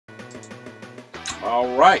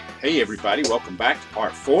Alright, hey everybody, welcome back to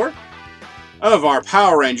part 4 of our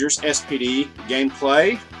Power Rangers S.P.D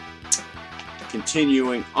gameplay.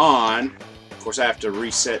 Continuing on, of course I have to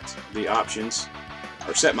reset the options,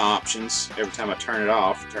 or set my options every time I turn it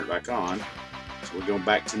off, turn it back on. So we're going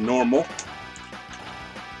back to normal.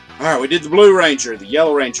 Alright, we did the Blue Ranger, the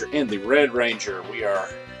Yellow Ranger, and the Red Ranger. We are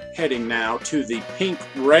heading now to the Pink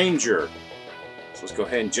Ranger. So let's go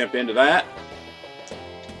ahead and jump into that.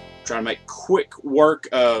 Trying to make quick work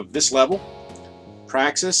of this level.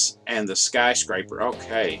 Praxis and the skyscraper.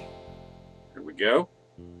 Okay. Here we go.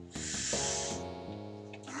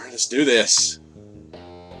 Alright, let's do this.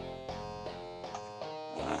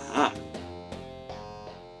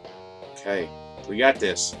 Okay. We got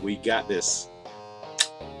this. We got this.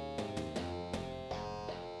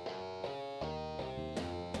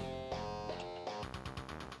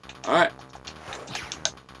 Alright.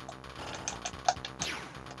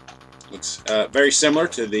 Looks very similar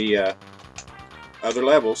to the other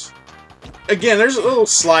levels. Again, there's a little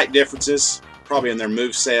slight differences, probably in their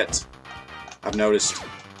moveset. I've noticed.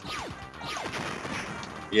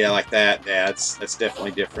 Yeah, like that. Yeah, that's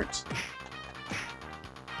definitely different.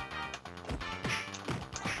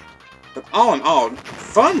 But all in all,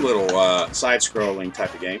 fun little side-scrolling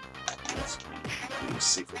type of game. Let's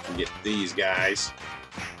see if we can get these guys.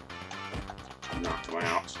 Knock them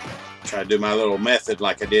out. Try to do my little method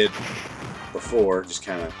like I did before, just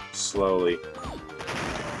kind of slowly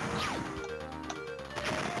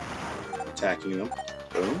attacking them.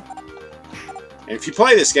 Boom. And if you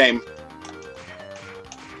play this game,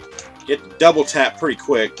 you get to double tap pretty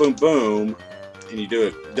quick. Boom, boom. And you do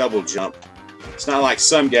a double jump. It's not like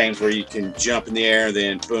some games where you can jump in the air,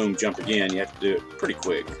 then boom, jump again. You have to do it pretty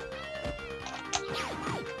quick.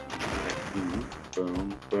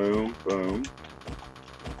 Boom, boom, boom.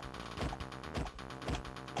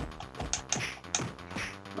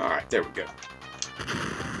 Alright, there we go.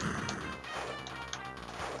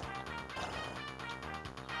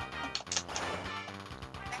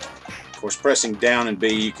 Of course, pressing down and B,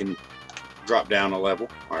 you can drop down a level.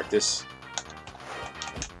 Alright, this.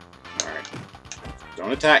 Alright.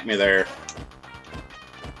 Don't attack me there.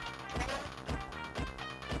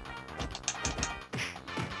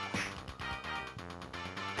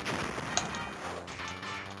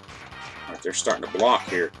 Alright, they're starting to block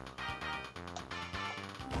here.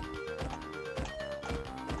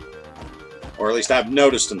 Or at least I've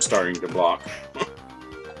noticed them starting to block.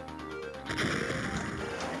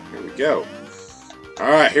 Here we go.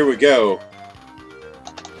 Alright, here we go.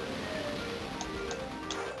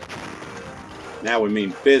 Now we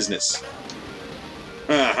mean business.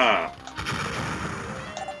 Haha.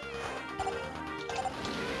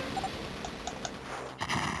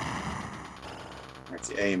 That's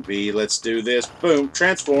the A and B. Let's do this. Boom.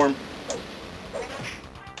 Transform.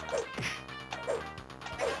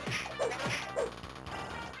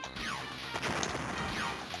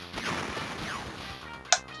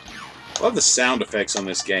 I love the sound effects on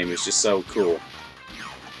this game. It's just so cool.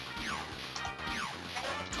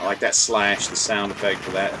 I like that slash. The sound effect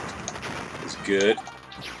for that is good.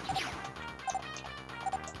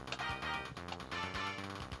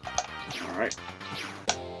 Alright.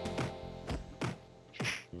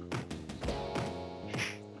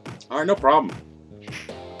 Alright, no problem.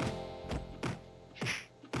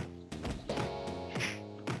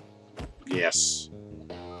 Yes.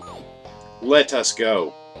 Let us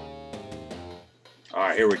go.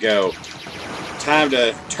 Alright, here we go. Time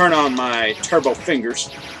to turn on my turbo fingers.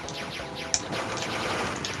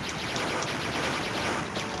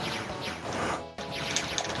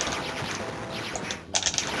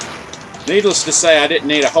 Needless to say, I didn't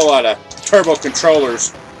need a whole lot of turbo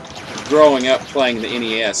controllers growing up playing the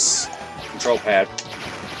NES control pad.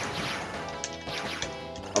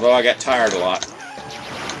 Although I got tired a lot.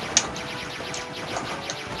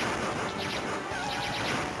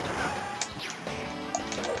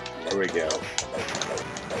 There we go.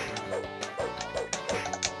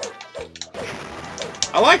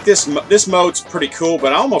 I like this. This mode's pretty cool,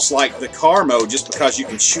 but I almost like the car mode just because you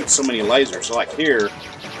can shoot so many lasers. So like here,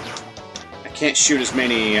 I can't shoot as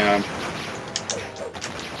many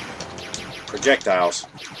projectiles.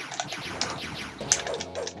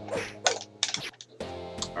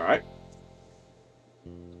 All right.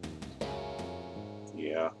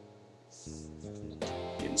 Yeah.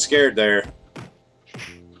 Getting scared there.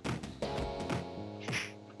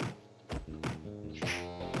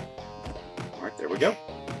 There we go.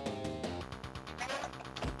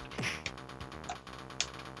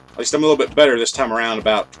 At least I'm a little bit better this time around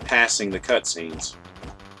about passing the cutscenes.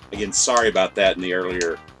 Again, sorry about that in the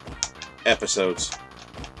earlier episodes.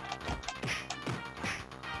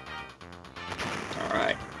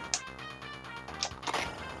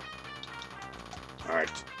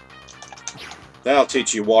 That'll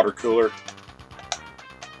teach you water cooler.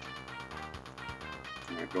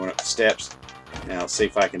 Alright, going up the steps. Now let's see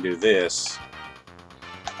if I can do this.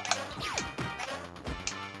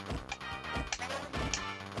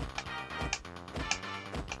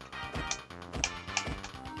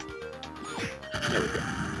 There we go.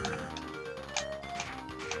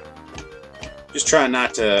 Just try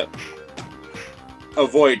not to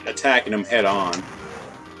avoid attacking them head on.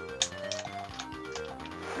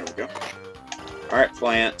 There we go. Alright,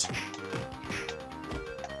 plant.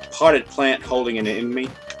 Potted plant holding an enemy.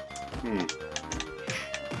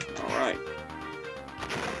 Alright.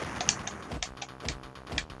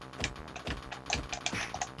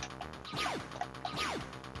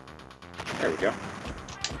 There we go.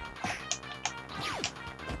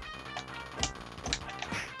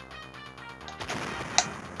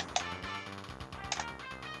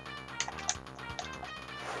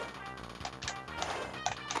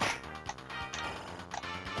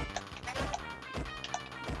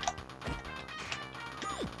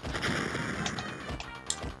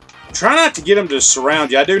 Try not to get them to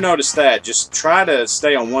surround you. I do notice that. Just try to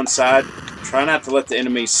stay on one side. Try not to let the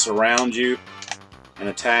enemies surround you and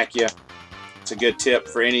attack you. It's a good tip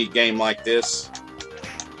for any game like this.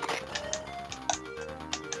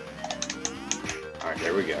 Alright,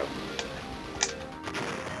 there we go.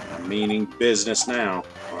 I'm meaning business now.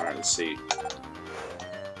 Alright, let's see.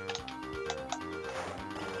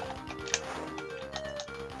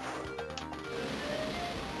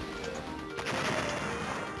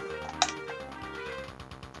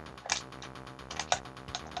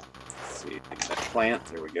 That plant,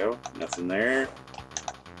 there we go. Nothing there.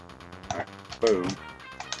 Alright, boom.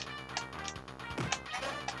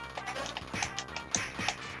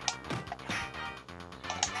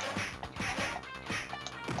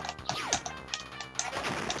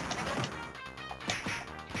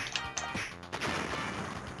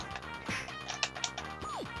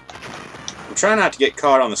 Try not to get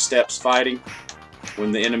caught on the steps fighting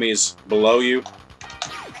when the enemy is below you.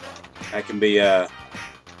 That can be a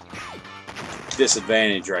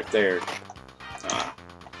disadvantage right there.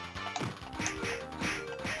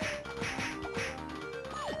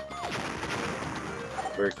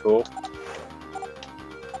 Very cool.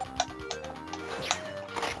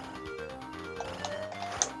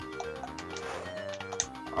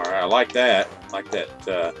 Alright, I like that. I like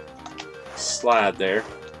that slide there.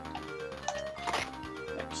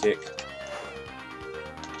 That kick.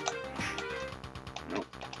 Nope.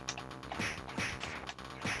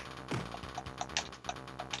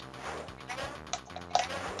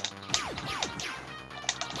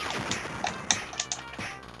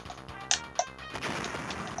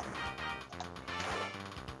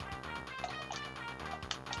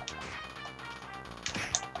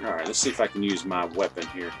 Alright, let's see if I can use my weapon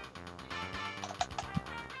here.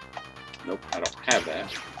 Nope, I don't have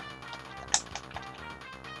that.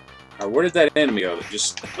 Alright, where did that enemy go that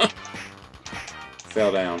just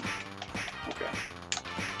fell down? Okay.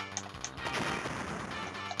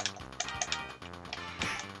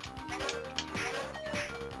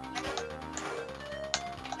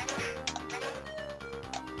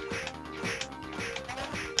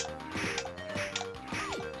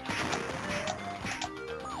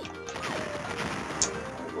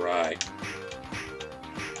 Right.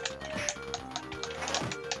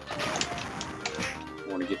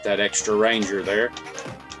 Want to get that extra ranger there.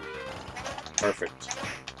 Perfect.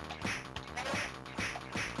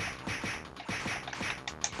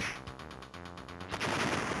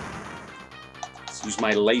 Let's use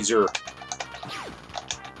my laser.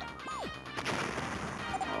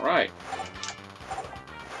 Alright.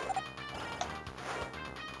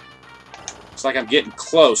 Looks like I'm getting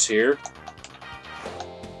close here.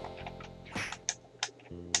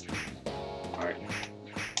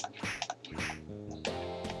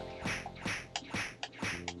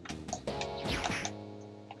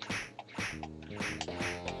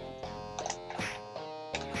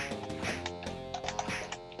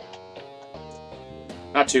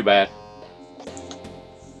 Not too bad.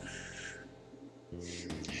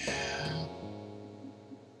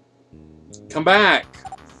 Come back.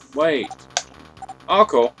 Wait. Oh,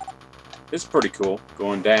 cool. It's pretty cool.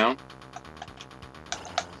 Going down.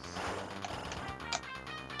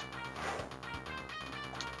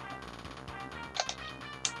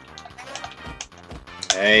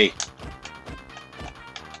 Hey.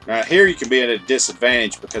 Now here you can be at a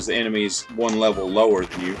disadvantage because the enemy is one level lower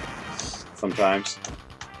than you sometimes.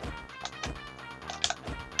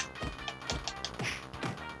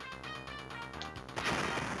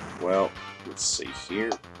 Well, let's see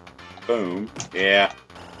here. Boom. Yeah.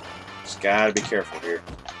 Just gotta be careful here.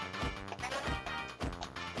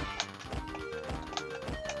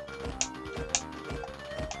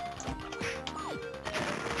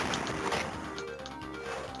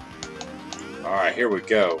 Alright, here we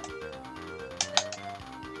go.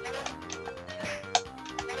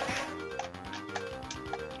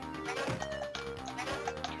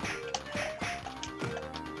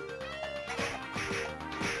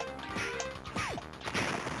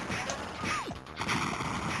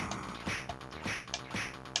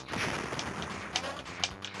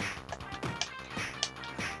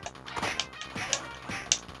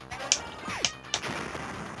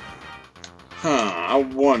 I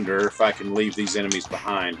wonder if I can leave these enemies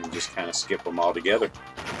behind and just kind of skip them all together.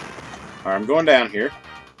 Alright, I'm going down here.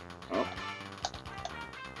 Oh.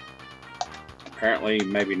 Apparently,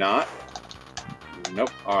 maybe not.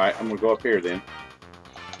 Nope. Alright, I'm going to go up here then.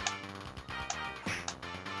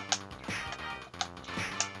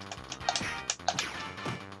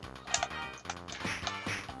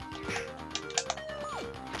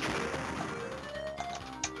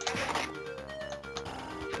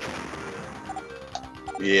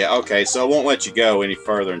 Yeah, okay, so it won't let you go any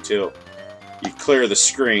further until you clear the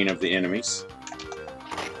screen of the enemies.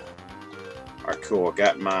 Alright, cool. I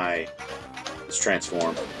got my... Let's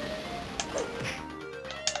transform.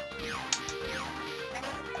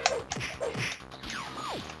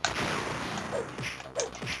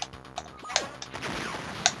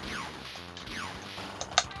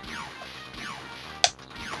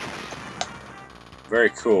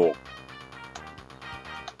 Very cool.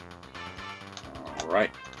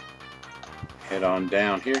 Alright. Head on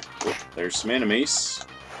down here. Oop, there's some enemies.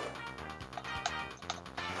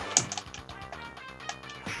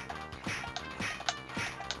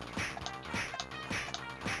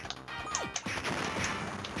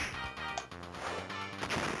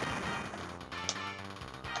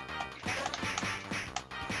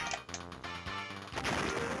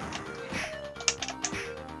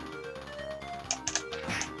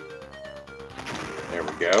 There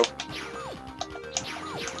we go.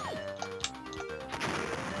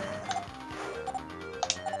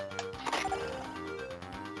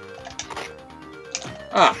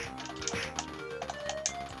 Ah!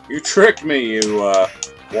 You tricked me, you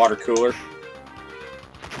water cooler.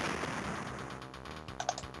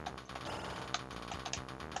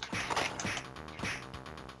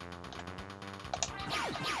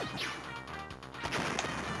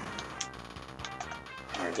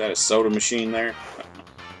 Alright, is that a soda machine there?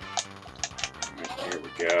 Alright, here we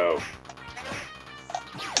go.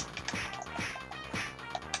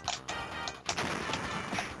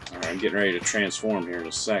 I'm getting ready to transform here in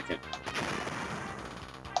a second.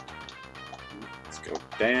 Let's go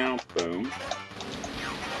down, boom.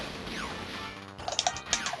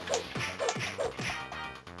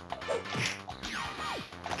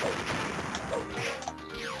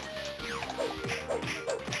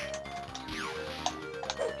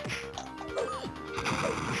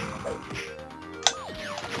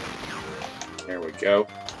 There we go.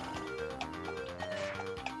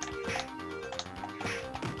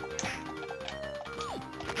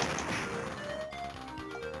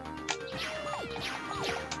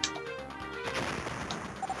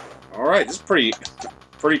 Alright, this is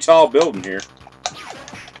pretty tall building here.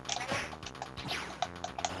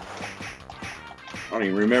 I don't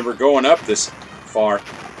even remember going up this far,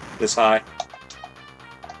 this high.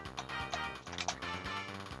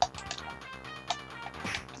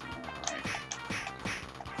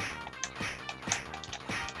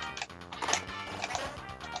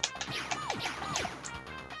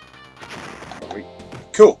 Alright.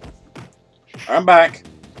 Cool. I'm back.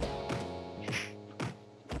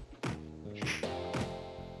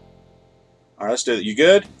 Alright, let's do it. You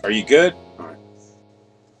good? Are you good? Alright.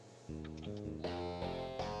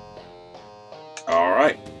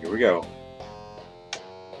 Alright, here we go.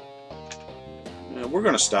 We're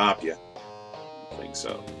going to stop you. I don't think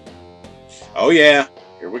so. Oh yeah,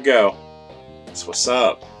 here we go. That's what's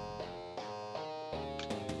up.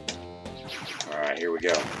 Alright, here we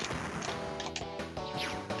go.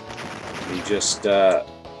 We just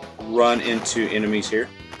run into enemies here.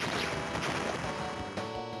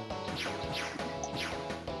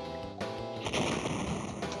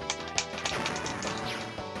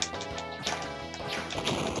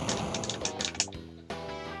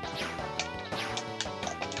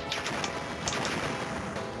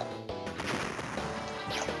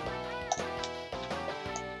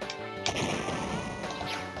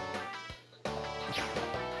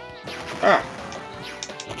 Ah.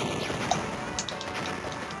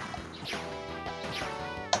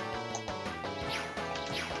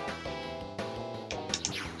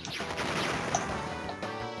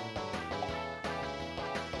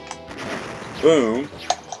 Boom.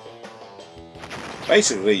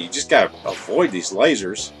 Basically, you just gotta avoid these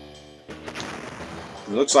lasers.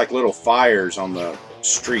 It looks like little fires on the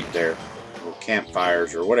street there. Little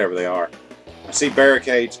campfires or whatever they are. I see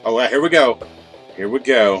barricades. Oh, here we go. Here we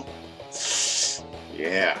go.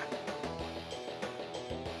 Yeah.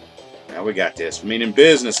 Now we got this. Meaning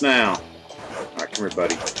business now. Alright, come here,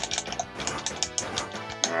 buddy.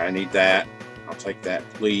 Alright, I need that. I'll take that,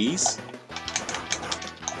 please.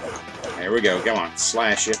 There we go. Come on.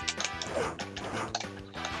 Slash it.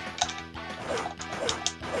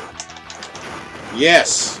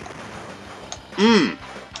 Yes.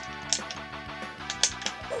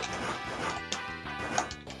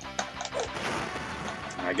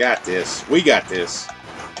 I got this. We got this.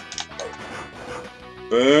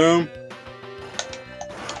 Boom.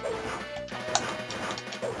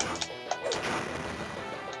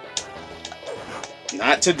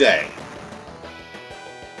 Not today.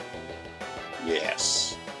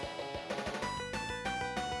 Yes.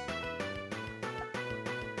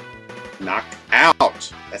 Knock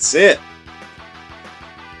out. That's it.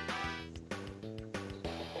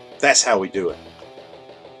 That's how we do it.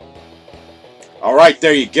 Alright,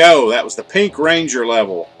 there you go. That was the Pink Ranger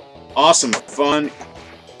level. Awesome, fun,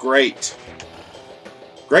 great.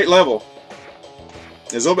 Great level.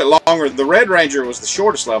 It was a little bit longer. The Red Ranger was the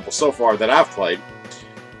shortest level so far that I've played.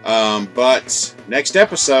 But next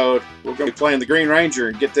episode, we're going to be playing the Green Ranger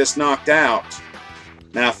and get this knocked out.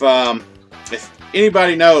 Now, if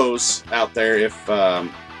anybody knows out there,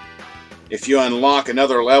 if you unlock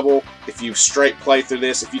another level, if you straight play through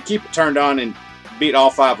this, if you keep it turned on and beat all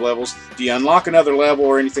 5 levels, do you unlock another level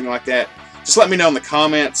or anything like that? Just let me know in the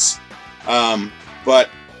comments. But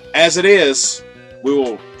as it is, we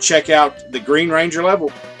will check out the Green Ranger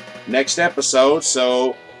level next episode.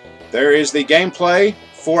 So there is the gameplay.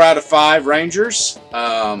 4 out of 5 Rangers.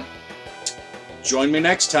 Join me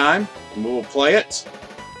next time and we will play it.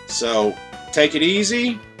 So take it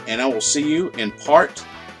easy, and I will see you in part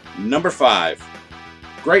number 5.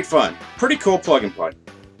 Great fun. Pretty cool plug and play.